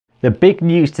The big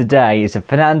news today is that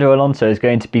Fernando Alonso is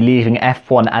going to be leaving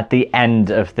F1 at the end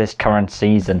of this current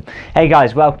season. Hey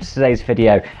guys, welcome to today's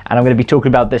video, and I'm going to be talking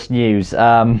about this news.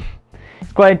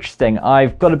 It's quite interesting.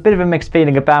 I've got a bit of a mixed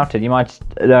feeling about it. You might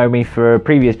know me for a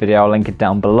previous video, I'll link it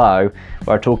down below,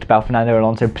 where I talked about Fernando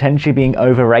Alonso potentially being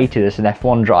overrated as an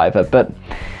F1 driver, but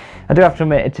I do have to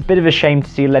admit, it's a bit of a shame to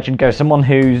see a legend go. Someone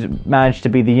who's managed to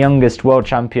be the youngest world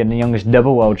champion, the youngest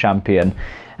double world champion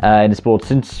in the sport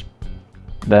since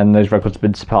then. Those records have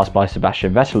been surpassed by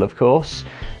Sebastian Vettel, of course,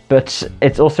 but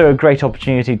it's also a great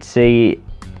opportunity to see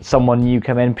someone new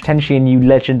come in, potentially a new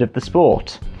legend of the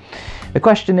sport. The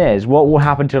question is, what will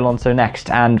happen to Alonso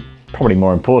next, and probably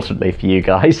more importantly for you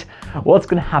guys, what's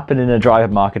going to happen in the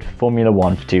driver market for Formula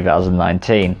 1 for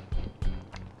 2019?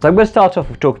 So I'm going to start off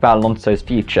with talking about Alonso's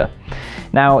future.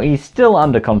 Now, he's still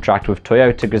under contract with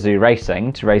Toyota Gazoo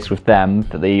Racing to race with them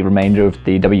for the remainder of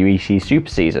the WEC Super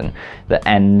Season that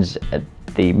ends at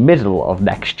the middle of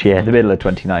next year, the middle of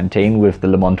 2019, with the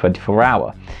Le Mans 24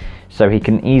 Hour. So he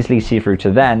can easily see through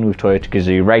to then with Toyota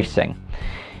Gazoo Racing.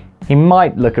 He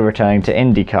might look at returning to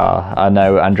IndyCar. I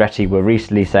know Andretti were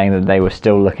recently saying that they were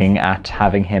still looking at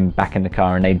having him back in the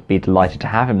car and they'd be delighted to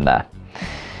have him there.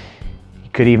 He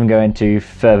could even go into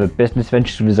further business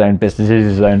ventures with his own businesses,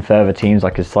 his own further teams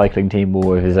like his cycling team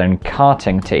or with his own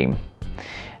karting team.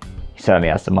 He certainly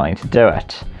has the money to do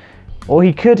it. Or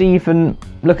he could even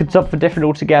look at something different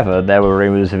altogether. There were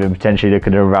rumours of him potentially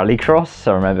looking at a rallycross.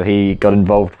 I remember he got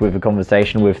involved with a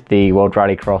conversation with the World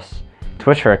Rallycross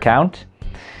Twitter account,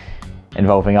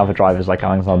 involving other drivers like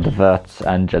Alexander Wirtz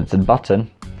and Jenson Button.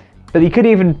 But he could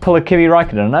even pull a Kimi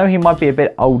Räikkönen. I know he might be a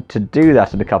bit old to do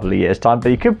that in a couple of years' time, but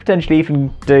he could potentially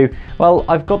even do, well,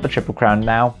 I've got the Triple Crown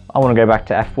now, I want to go back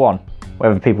to F1.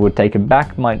 Whether people would take him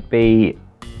back might be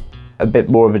a bit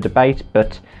more of a debate,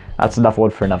 but that's another one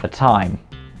for another time.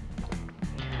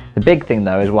 The big thing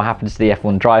though is what happens to the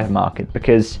F1 driver market,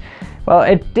 because, well,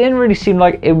 it didn't really seem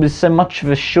like it was so much of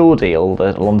a sure deal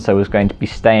that Alonso was going to be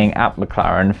staying at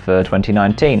McLaren for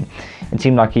 2019. It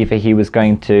seemed like either he was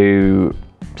going to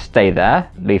stay there,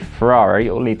 leave Ferrari,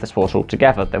 or leave the sport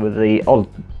altogether. There were the odd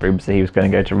rumours that he was going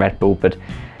to go to Red Bull, but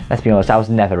let's be honest, that was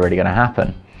never really going to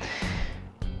happen.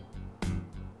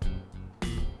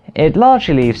 It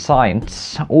largely leaves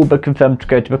Sainz all but confirmed to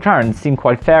go to McLaren. It seemed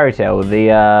quite fairy tale.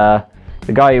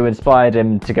 The guy who inspired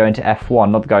him to go into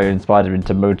F1, not the guy who inspired him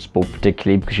into motorsport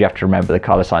particularly, because you have to remember that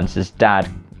Carlos Sainz's dad,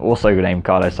 also named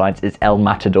Carlos Sainz, is El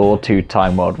Matador,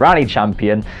 two-time world rally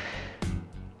champion.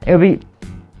 It would be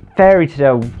fairy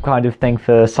tale kind of thing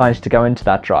for Sainz to go into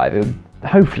that drive. It would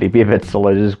hopefully be a bit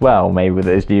solid as well, maybe with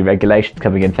those new regulations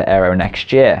coming in for Aero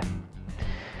next year.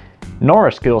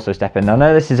 Norris could also step in. I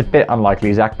know this is a bit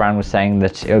unlikely. Zach Brown was saying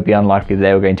that it would be unlikely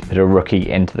they were going to put a rookie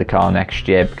into the car next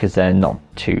year because they're not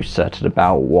too certain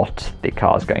about what the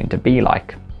car is going to be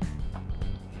like.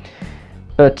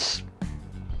 But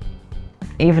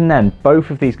even then, both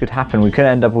of these could happen. We could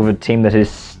end up with a team that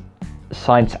is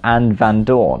Sainz and Van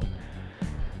Dorn.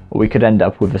 Or we could end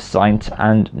up with a Sainz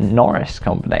and Norris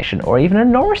combination, or even a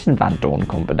Norris and Van Dorn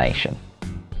combination.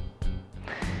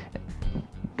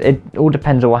 It all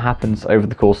depends on what happens over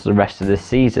the course of the rest of this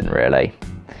season, really.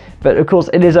 But of course,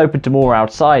 it is open to more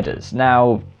outsiders.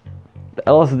 Now,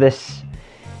 a lot of this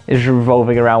is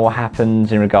revolving around what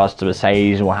happens in regards to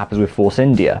Mercedes and what happens with Force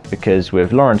India, because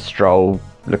with Lawrence Stroll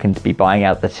looking to be buying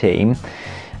out the team,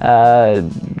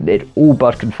 it all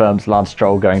but confirms Lance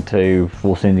Stroll going to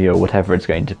Force India, or whatever it's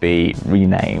going to be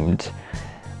renamed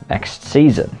next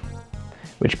season,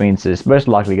 which means it's most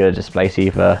likely going to displace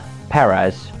either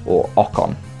Perez or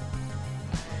Ocon.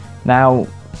 Now,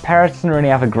 Perez doesn't really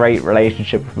have a great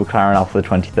relationship with McLaren after the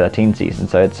 2013 season,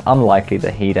 so it's unlikely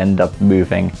that he'd end up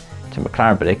moving to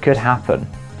McLaren, but it could happen.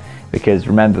 Because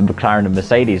remember, McLaren and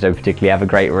Mercedes don't particularly have a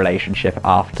great relationship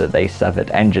after they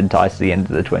severed engine ties at the end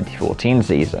of the 2014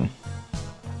 season.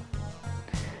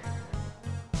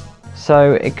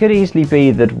 So it could easily be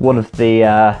that one of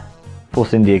the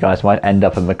Force India guys might end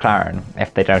up at McLaren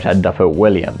if they don't end up at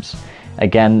Williams.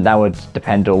 Again, that would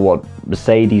depend on what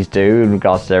Mercedes do in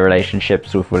regards to their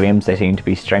relationships with Williams. They seem to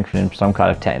be strengthening some kind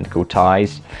of technical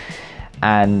ties.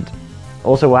 And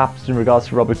also what happens in regards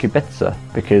to Robert Kubica,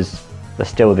 because there's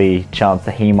still the chance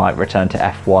that he might return to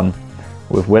F1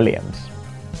 with Williams.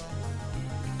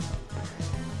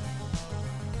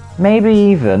 Maybe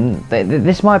even,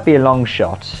 this might be a long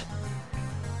shot,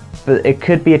 but it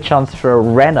could be a chance for a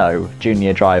Renault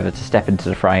junior driver to step into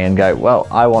the fray and go, well,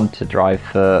 I want to drive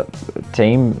for a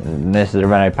team, and this is a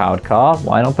Renault powered car,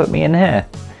 why not put me in here?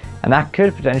 And that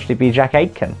could potentially be Jack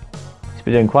Aitken. He's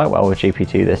been doing quite well with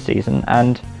GP2 this season,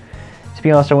 and to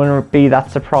be honest, I wouldn't be that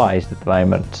surprised at the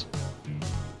moment.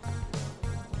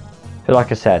 But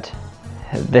like I said,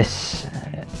 this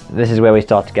is where we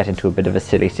start to get into a bit of a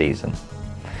silly season.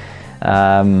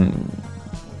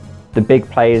 The big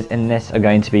players in this are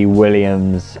going to be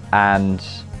Williams and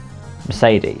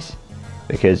Mercedes,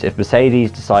 because if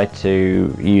Mercedes decide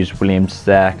to use Williams as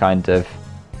their kind of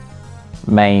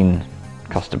main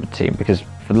customer team, because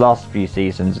for the last few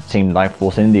seasons it seemed like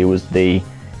Force India was the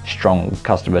strong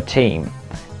customer team,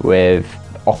 with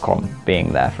Ocon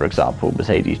being there, for example,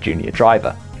 Mercedes junior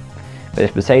driver. But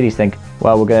if Mercedes think,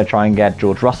 well, we're going to try and get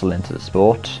George Russell into the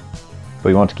sport, but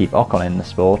we want to keep Ocon in the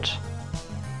sport,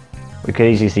 we could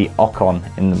easily see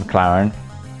Ocon in the McLaren,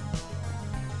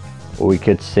 or we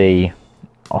could see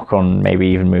Ocon maybe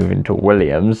even move into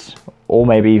Williams, or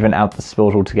maybe even out the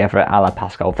sport altogether a la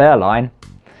Pascal Wehrlein,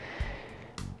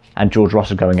 and George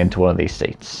Russell going into one of these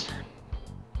seats.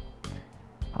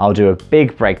 I'll do a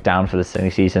big breakdown for the silly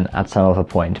season at some other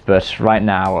point, but right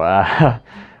now,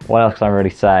 what else can I really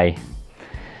say?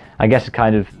 I guess a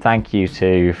kind of thank you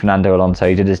to Fernando Alonso.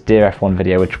 He did his Dear F1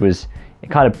 video, which was, it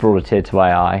kind of brought a tear to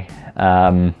my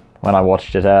eye when I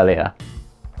watched it earlier.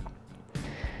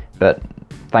 But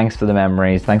thanks for the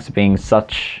memories, thanks for being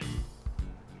such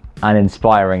an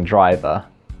inspiring driver,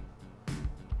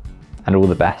 and all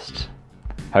the best.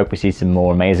 Hope we see some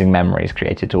more amazing memories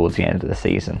created towards the end of the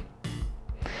season.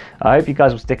 I hope you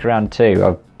guys will stick around too.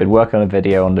 I've been working on a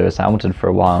video on Lewis Hamilton for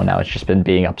a while now. It's just been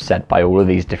being upset by all of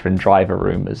these different driver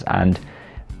rumours and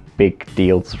big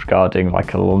deals regarding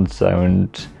like Alonso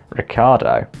and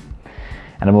Ricciardo.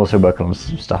 And I'm also working on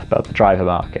some stuff about the driver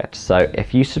market. So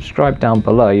if you subscribe down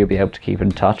below, you'll be able to keep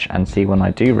in touch and see when I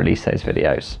do release those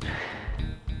videos.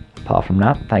 Apart from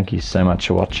that, thank you so much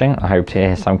for watching. I hope to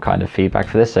hear some kind of feedback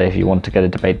for this. So if you want to get a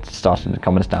debate started in the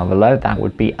comments down below, that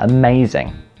would be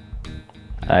amazing.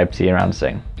 I hope to see you around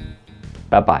soon.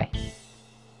 Bye bye.